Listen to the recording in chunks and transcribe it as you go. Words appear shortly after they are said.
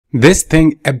This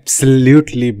thing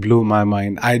absolutely blew my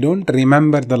mind. I don't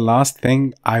remember the last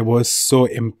thing I was so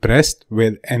impressed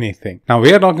with anything. Now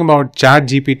we are talking about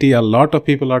ChatGPT. A lot of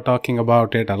people are talking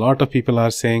about it. A lot of people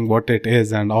are saying what it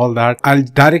is and all that. I'll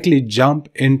directly jump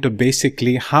into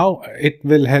basically how it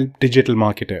will help digital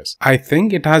marketers. I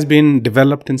think it has been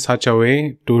developed in such a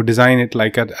way to design it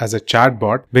like as a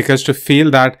chatbot, because to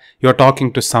feel that you're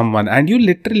talking to someone and you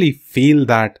literally feel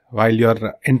that while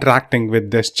you're interacting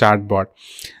with this chatbot.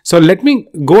 So let me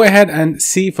go ahead and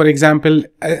see, for example,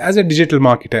 as a digital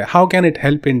marketer, how can it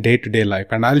help in day-to-day life?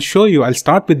 And I'll show you, I'll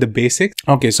start with the basics.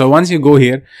 Okay, so once you go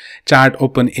here,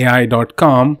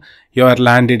 OpenAI.com, you are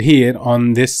landed here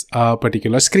on this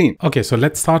particular screen. Okay, so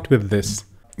let's start with this.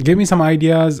 Give me some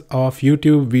ideas of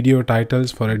YouTube video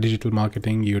titles for a digital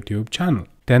marketing YouTube channel.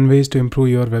 10 ways to improve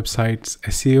your website's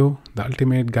SEO, the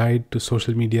ultimate guide to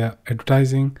social media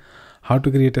advertising, how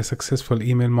to create a successful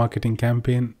email marketing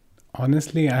campaign.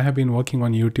 Honestly, I have been working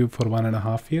on YouTube for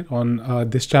 1.5 years on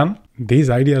this channel. These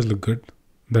ideas look good.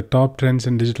 The top trends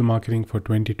in digital marketing for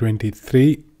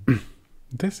 2023.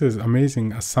 This is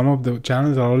amazing. Some of the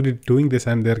channels are already doing this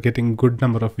and they're getting good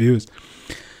number of views.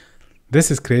 This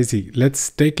is crazy. Let's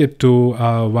take it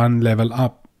to one level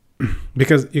up,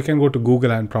 because you can go to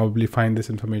Google and probably find this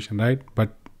information, right? But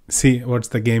see what's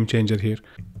the game changer here.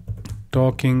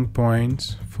 Talking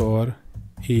points for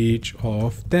each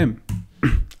of them.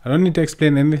 I don't need to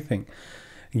explain anything.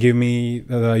 Give me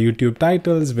the YouTube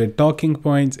titles with talking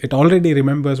points. It already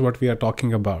remembers what we are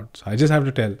talking about. So I just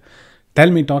have to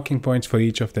tell me talking points for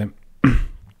each of them.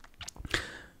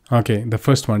 Okay, the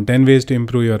first one, 10 ways to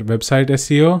improve your website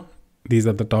SEO. These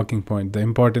are the talking points. The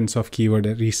importance of keyword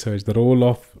research, the role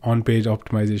of on-page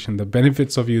optimization, the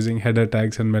benefits of using header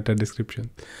tags and meta descriptions.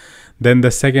 Then the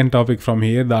second topic from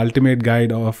here, the ultimate guide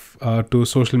to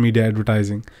social media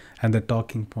advertising and the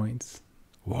talking points.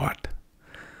 What?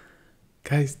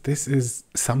 Guys, this is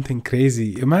something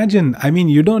crazy. Imagine, I mean,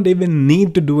 you don't even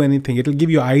need to do anything. It'll give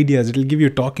you ideas. It'll give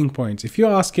you talking points. If you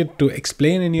ask it to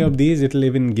explain any of these, it'll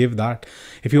even give that.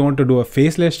 If you want to do a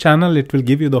faceless channel, it will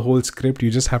give you the whole script. You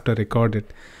just have to record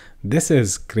it. This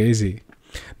is crazy.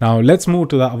 Now let's move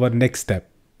to our next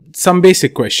step. Some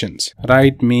basic questions.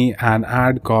 Write me an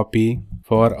ad copy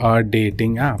for a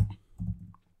dating app.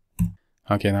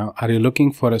 Okay, now, are you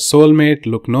looking for a soulmate?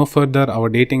 Look no further. Our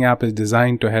dating app is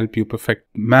designed to help you perfect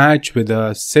match. With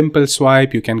a simple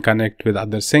swipe, you can connect with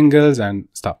other singles and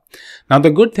stuff. Now, the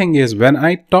good thing is when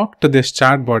I talk to this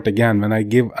chatbot again, when I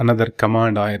give another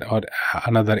command or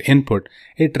another input,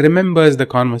 it remembers the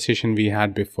conversation we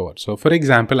had before. So, for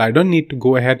example, I don't need to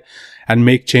go ahead and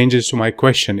make changes to my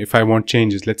question if I want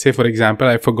changes. Let's say, for example,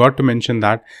 I forgot to mention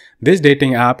that this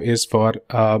dating app is for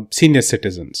senior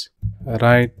citizens.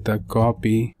 Write the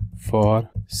copy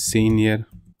for senior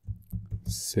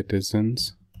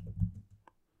citizens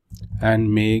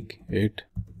and make it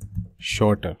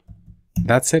shorter.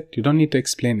 That's it. You don't need to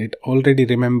explain. It already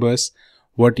remembers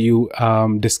what you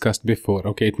discussed before.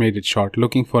 Okay, it made it short.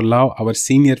 Looking for love, our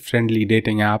senior friendly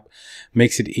dating app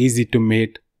makes it easy to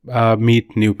meet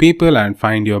new people and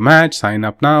find your match. Sign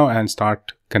up now and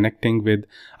start connecting with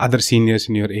other seniors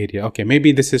in your area. Okay,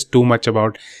 maybe this is too much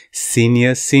about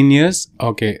seniors.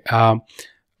 Okay,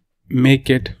 make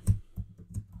it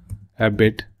a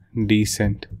bit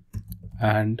decent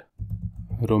and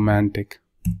romantic.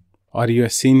 Are you a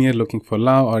senior looking for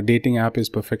love? Our dating app is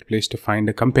perfect place to find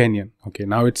a companion. Okay,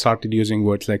 now it started using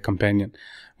words like companion.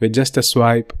 With just a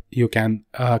swipe, you can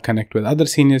connect with other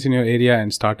seniors in your area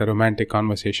and start a romantic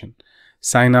conversation.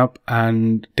 Sign up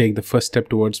and take the first step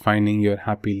towards finding your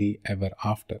happily ever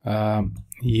after.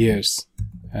 Years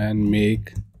and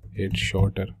make it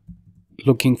shorter.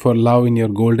 Looking for love in your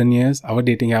golden years? Our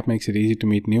dating app makes it easy to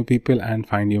meet new people and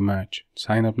find your match.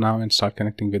 Sign up now and start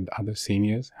connecting with other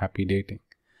seniors. Happy dating.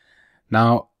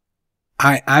 Now,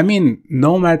 I mean,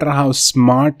 no matter how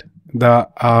smart the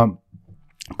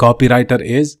copywriter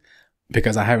is,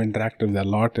 because I have interacted with a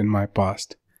lot in my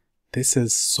past, this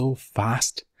is so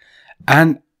fast.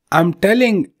 And I'm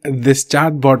telling this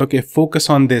chatbot, okay, focus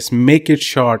on this, make it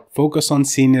short, focus on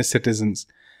senior citizens.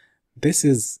 This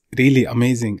is really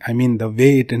amazing. I mean, the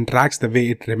way it interacts, the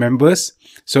way it remembers.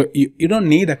 So you don't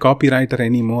need a copywriter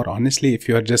anymore. Honestly, if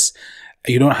you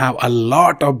don't have a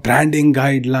lot of branding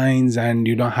guidelines and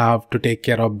you don't have to take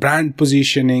care of brand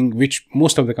positioning, which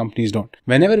most of the companies don't.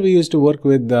 Whenever we used to work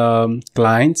with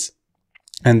clients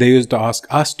and they used to ask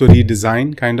us to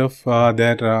redesign kind of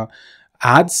their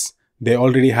ads, they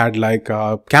already had like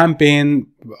a campaign,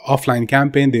 offline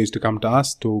campaign. They used to come to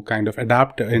us to kind of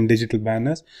adapt in digital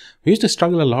banners. We used to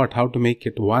struggle a lot how to make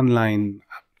it one line.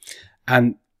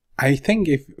 And I think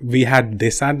if we had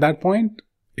this at that point,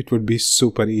 it would be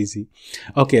super easy.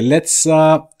 Okay, let's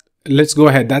go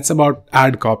ahead. That's about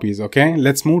ad copies. Okay,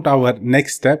 let's move to our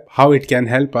next step, how it can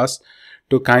help us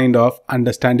to kind of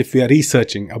understand if we are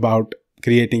researching about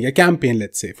creating a campaign,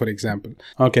 let's say, for example.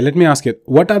 Okay, let me ask you,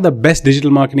 what are the best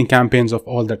digital marketing campaigns of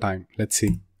all the time? Let's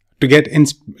see. To get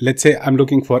let's say I'm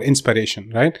looking for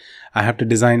inspiration, right? I have to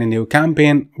design a new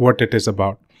campaign, what it is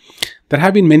about. There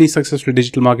have been many successful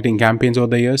digital marketing campaigns over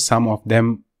the years. Some of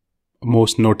them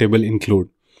most notable include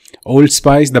Old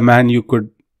Spice, the man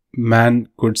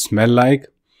could smell like.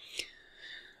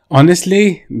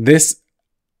 Honestly,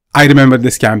 I remember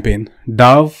this campaign.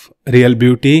 Dove, Real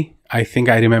Beauty, I think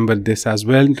I remember this as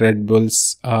well. Red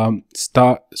Bull's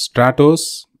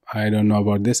Stratos, I don't know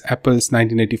about this. Apple's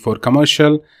 1984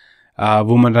 commercial.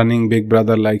 Woman running Big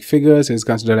Brother like figures is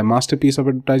considered a masterpiece of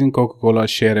advertising.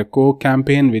 Coca-Cola's Share a Coke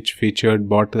campaign, which featured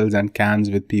bottles and cans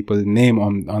with people's name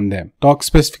on them. Talk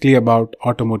specifically about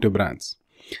automotive brands.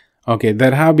 Okay,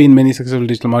 there have been many successful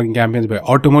digital marketing campaigns by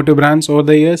automotive brands over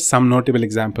the years. Some notable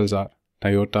examples are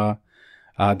Toyota,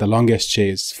 The Longest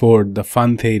Chase, Ford, The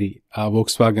Fun Theory,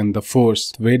 Volkswagen, The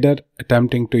Force. Vader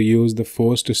attempting to use the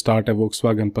Force to start a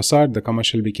Volkswagen Passat. The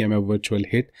commercial became a virtual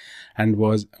hit and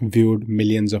was viewed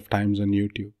millions of times on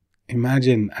YouTube.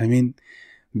 Imagine, I mean,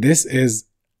 this is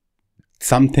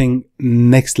something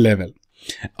next level.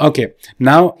 Okay,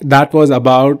 now that was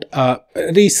about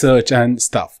research and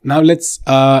stuff. Now let's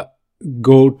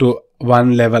go to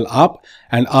one level up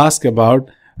and ask about,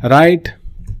 write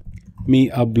me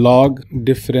a blog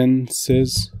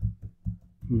differences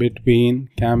between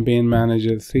Campaign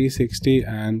Manager 360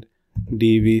 and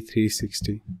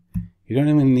DV360. You don't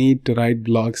even need to write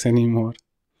blogs anymore.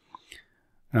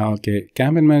 Okay,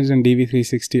 Campaign Manager and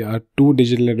DV360 are two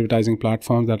digital advertising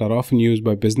platforms that are often used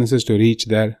by businesses to reach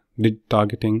their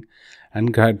targeting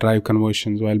and drive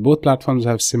conversions. While both platforms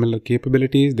have similar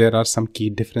capabilities, there are some key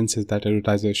differences that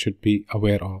advertisers should be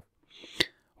aware of.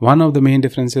 One of the main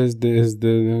differences is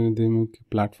the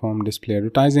platform display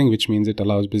advertising, which means it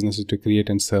allows businesses to create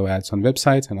and serve ads on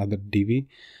websites and other DV.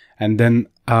 And then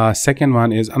second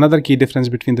one is, another key difference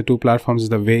between the two platforms is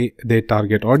the way they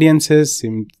target audiences.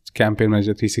 Campaign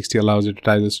Manager 360 allows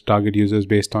advertisers to target users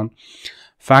based on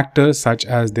factors such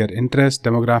as their interests,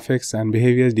 demographics, and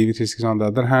behaviors. DV360, on the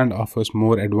other hand, offers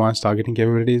more advanced targeting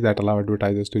capabilities that allow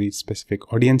advertisers to reach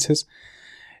specific audiences.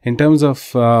 In terms of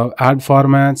ad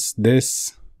formats, the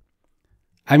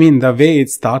way it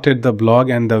started the blog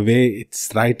and the way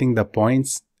it's writing the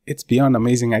points, it's beyond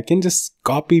amazing. I can just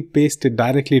copy paste it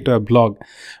directly to a blog.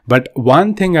 But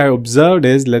one thing I observed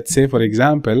is, let's say, for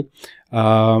example,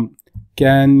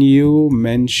 can you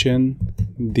mention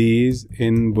these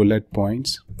in bullet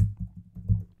points?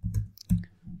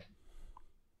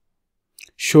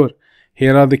 Sure.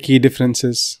 Here are the key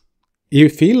differences. You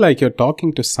feel like you're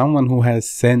talking to someone who has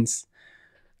sense.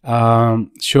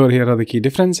 Sure, here are the key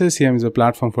differences. CM is a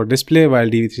platform for display, while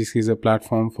DV360 is a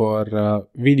platform for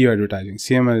video advertising.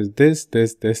 CM is this.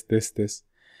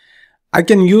 I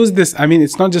can use this.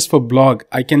 It's not just for blog.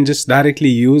 I can just directly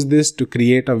use this to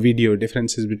create a video.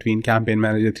 Differences between Campaign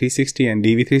Manager 360 and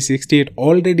DV360. It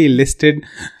already listed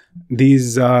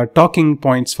these talking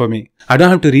points for me. I don't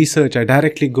have to research. I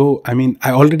directly go.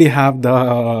 I already have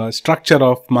the structure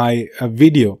of my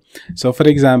video. So for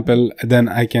example, then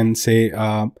I can say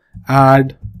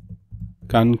add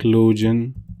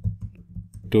conclusion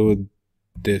to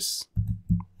this.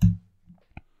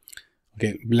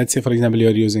 Okay, let's say for example,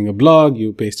 you're using a blog,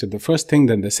 you pasted the first thing,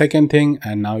 then the second thing,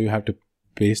 and now you have to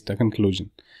paste a conclusion.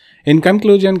 In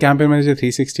conclusion, Campaign Manager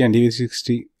 360 and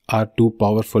DV360 are two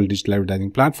powerful digital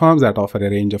advertising platforms that offer a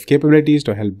range of capabilities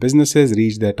to help businesses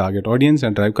reach their target audience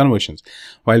and drive conversions.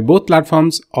 While both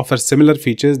platforms offer similar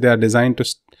features, they are designed to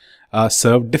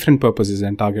serve different purposes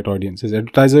and target audiences.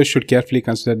 Advertisers should carefully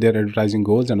consider their advertising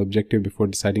goals and objectives before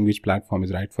deciding which platform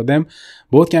is right for them.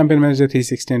 Both Campaign Manager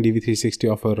 360 and DV360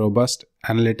 offer robust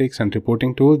analytics and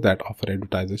reporting tools that offer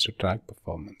advertisers to track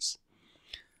performance.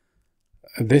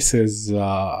 This is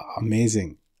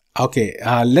amazing. Okay,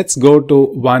 let's go to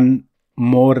one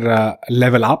more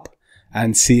level up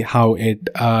and see how it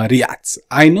reacts.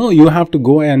 I know you have to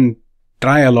go and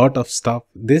try a lot of stuff.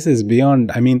 This is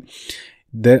beyond,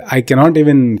 I cannot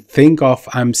even think of.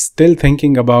 I'm still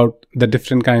thinking about the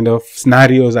different kind of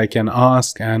scenarios I can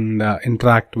ask and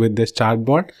interact with this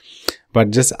chatbot.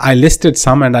 But just I listed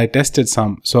some and I tested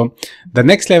some. So the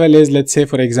next level is, let's say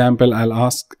for example, I'll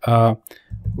ask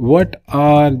what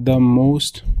are the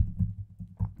most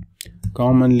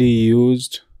commonly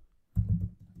used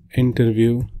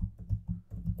interview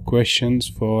questions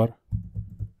for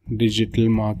digital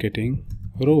marketing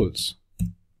roles.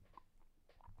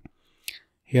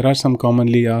 Here are some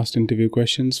commonly asked interview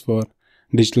questions for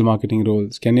digital marketing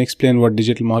roles. Can you explain what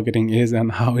digital marketing is and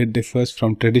how it differs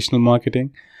from traditional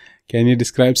marketing? Can you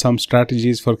describe some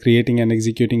strategies for creating and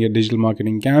executing a digital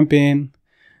marketing campaign?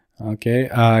 Okay.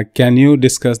 Can you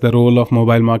discuss the role of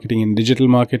mobile marketing in digital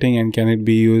marketing, and can it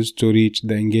be used to reach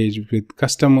the engage with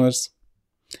customers?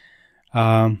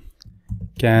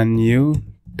 Can you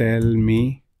tell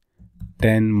me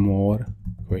 10 more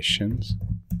questions?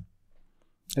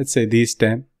 Let's say these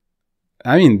 10.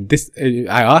 I mean,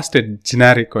 I asked it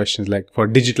generic questions like for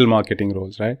digital marketing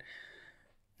roles, right?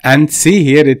 And see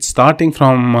here, it's starting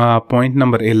from point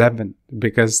number 11,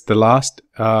 because the last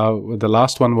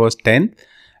one was 10.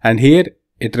 And here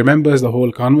it remembers the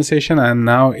whole conversation, and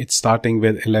now it's starting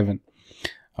with 11.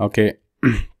 Okay.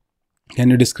 Can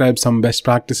you describe some best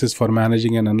practices for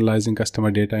managing and analyzing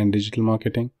customer data in digital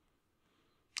marketing?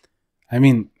 I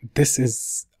mean, this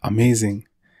is amazing.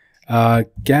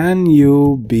 Can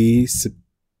you be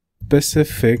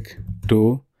specific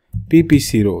to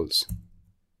PPC roles?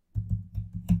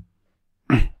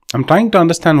 I'm trying to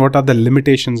understand what are the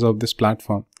limitations of this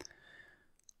platform.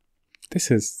 This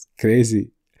is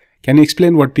crazy. Can you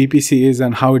explain what PPC is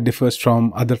and how it differs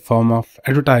from other form of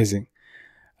advertising?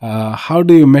 How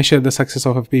do you measure the success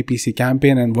of a PPC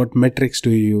campaign, and what metrics do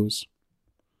you use?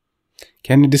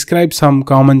 Can you describe some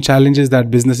common challenges that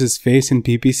businesses face in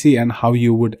PPC and how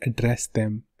you would address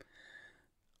them?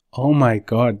 Oh my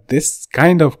God, this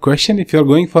kind of question, if you're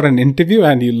going for an interview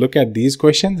and you look at these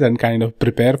questions and kind of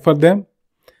prepare for them,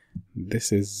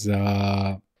 this is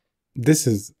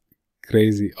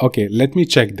crazy. Okay, let me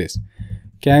check this.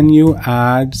 Can you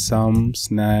add some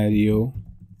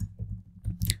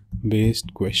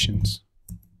scenario-based questions?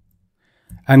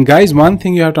 And guys, one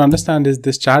thing you have to understand is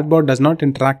this chatbot does not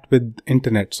interact with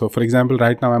internet. So for example,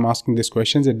 right now I'm asking these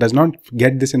questions. It does not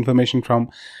get this information from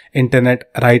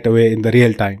internet right away in the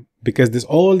real time, because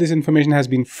all this information has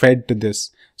been fed to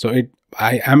this. So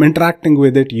I am interacting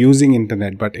with it using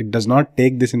internet, but it does not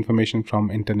take this information from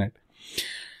internet.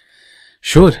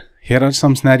 Sure. Here are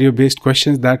some scenario-based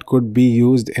questions that could be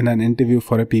used in an interview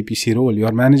for a PPC role. You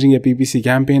are managing a PPC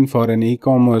campaign for an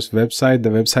e-commerce website.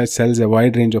 The website sells a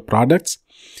wide range of products,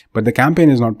 but the campaign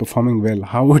is not performing well.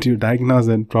 How would you diagnose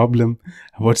a problem?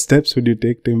 What steps would you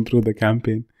take to improve the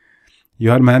campaign?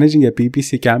 You are managing a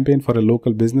PPC campaign for a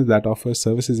local business that offers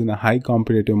services in a high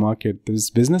competitive market.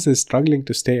 This business is struggling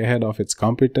to stay ahead of its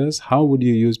competitors. How would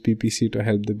you use PPC to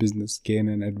help the business gain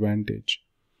an advantage?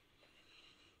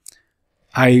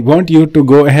 I want you to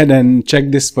go ahead and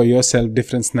check this for yourself,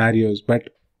 different scenarios, but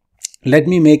let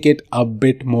me make it a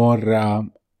bit more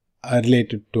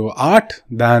related to art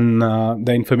than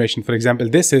the information. For example,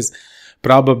 this is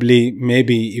probably,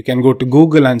 maybe you can go to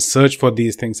Google and search for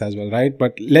these things as well, right?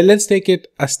 But let's take it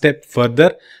a step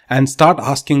further and start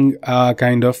asking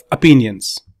kind of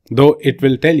opinions. Though it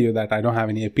will tell you that I don't have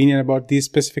any opinion about these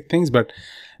specific things, but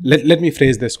let me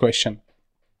phrase this question.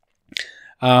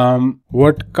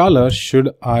 What color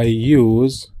should I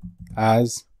use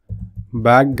as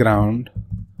background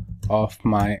of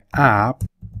my app,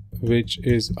 which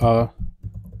is a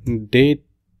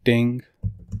dating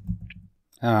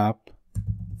app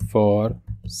for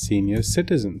senior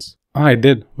citizens? I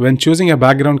did. When choosing a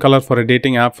background color for a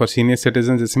dating app for senior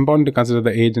citizens, it's important to consider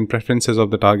the age and preferences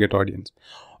of the target audience.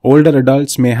 Older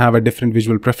adults may have a different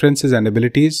visual preferences and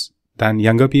abilities than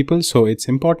younger people, so it's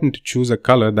important to choose a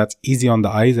color that's easy on the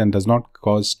eyes and does not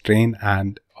cause strain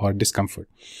or discomfort.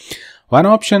 One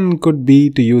option could be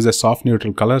to use a soft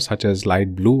neutral color such as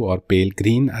light blue or pale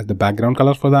green as the background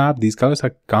color for the app. These colors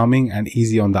are calming and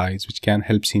easy on the eyes, which can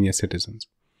help senior citizens.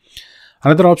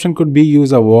 Another option could be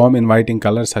use a warm, inviting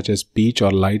color such as peach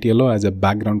or light yellow as a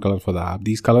background color for the app.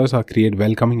 These colors create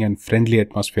welcoming and friendly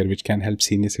atmosphere, which can help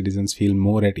senior citizens feel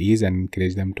more at ease and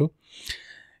encourage them to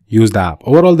use the app.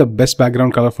 Overall, the best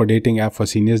background color for dating app for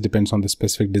seniors depends on the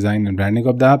specific design and branding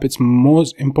of the app. It's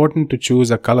most important to choose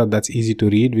a color that's easy to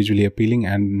read, visually appealing,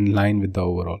 and in line with the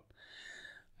overall.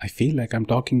 I feel like I'm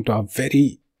talking to a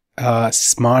very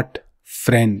smart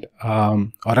friend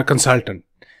or a consultant.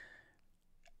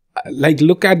 Like,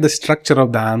 look at the structure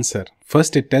of the answer.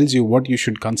 First, it tells you what you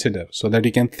should consider so that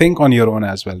you can think on your own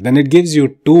as well. Then it gives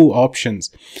you two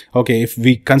options. Okay, if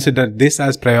we consider this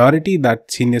as priority, that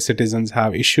senior citizens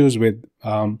have issues with,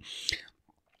 the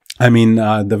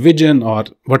vision or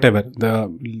whatever,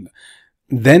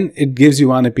 then it gives you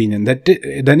one opinion.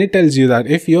 Then it tells you that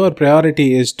if your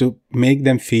priority is to make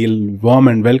them feel warm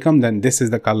and welcome, then this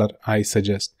is the color I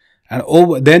suggest. And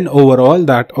then overall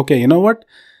that, okay, you know what?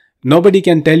 Nobody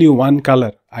can tell you one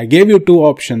color. I gave you two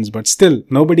options, but still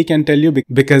nobody can tell you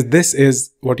because this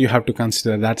is what you have to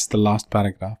consider. That's the last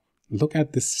paragraph. Look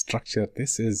at this structure.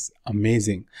 This is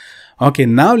amazing. Okay,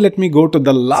 now let me go to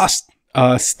the last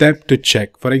step to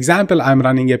check. For example, I'm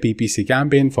running a PPC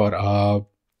campaign for a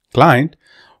client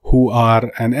who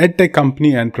are an edtech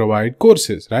company and provide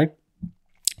courses, right?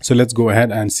 So let's go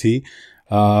ahead and see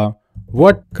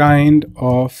what kind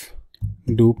of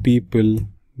do people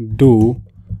do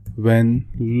when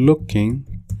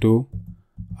looking to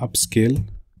upskill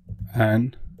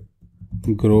and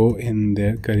grow in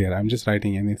their career. I'm just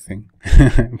writing anything.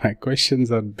 My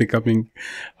questions are becoming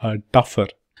tougher.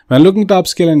 When looking to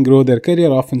upskill and grow their career,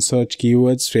 often search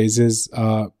keywords, phrases.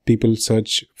 People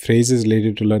search phrases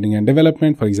related to learning and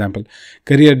development. For example,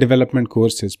 career development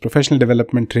courses, professional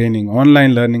development training,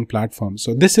 online learning platforms.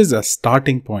 So this is a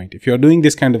starting point. If you're doing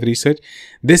this kind of research,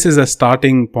 this is a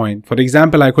starting point. For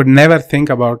example, I could never think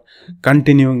about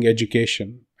continuing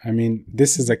education. I mean,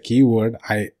 this is a keyword.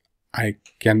 I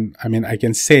can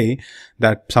say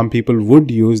that some people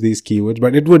would use these keywords,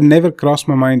 but it would never cross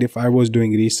my mind if I was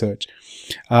doing research.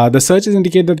 The searches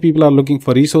indicate that people are looking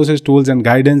for resources, tools, and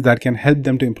guidance that can help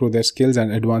them to improve their skills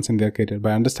and advance in their career.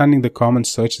 By understanding the common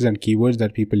searches and keywords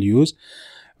that people use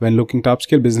when looking to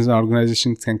upskill, business and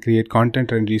organizations can create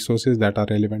content and resources that are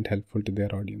relevant, helpful to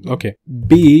their audience. Okay.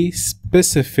 Be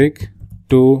specific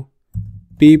to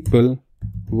people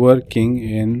working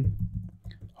in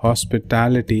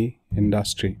hospitality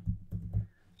industry.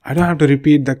 I don't have to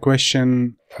repeat the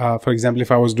question. For example,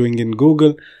 if I was doing in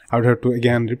Google, I would have to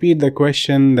again repeat the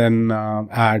question, then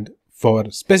add for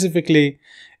specifically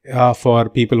for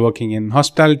people working in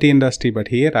hospitality industry. But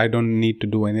here I don't need to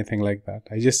do anything like that.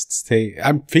 I just say,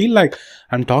 I feel like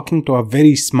I'm talking to a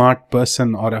very smart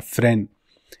person or a friend.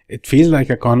 It feels like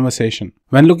a conversation.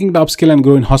 When looking to upskill and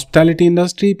grow in hospitality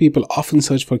industry, people often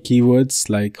search for keywords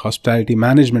like hospitality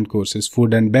management courses,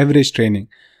 food and beverage training.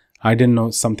 I didn't know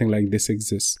something like this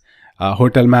exists.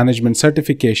 Hotel management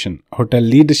certification, hotel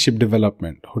leadership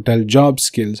development, hotel job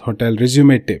skills, hotel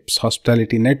resume tips,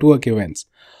 hospitality network events,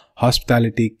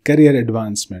 hospitality career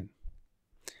advancement.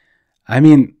 I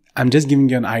mean, I'm just giving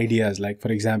you an ideas, like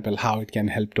for example, how it can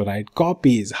help to write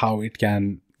copies, how it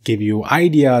can give you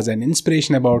ideas and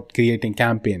inspiration about creating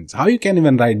campaigns, how you can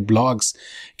even write blogs.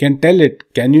 Can tell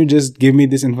it, can you just give me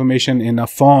this information in a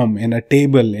form, in a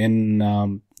table, in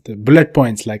the bullet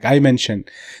points like I mentioned,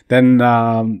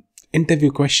 then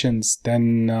interview questions,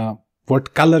 then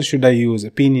what color should I use,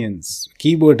 opinions,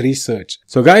 keyword research.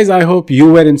 So guys, I hope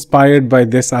you were inspired by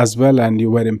this as well and you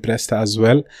were impressed as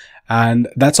well. And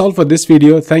that's all for this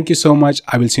video. Thank you so much.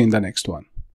 I will see you in the next one.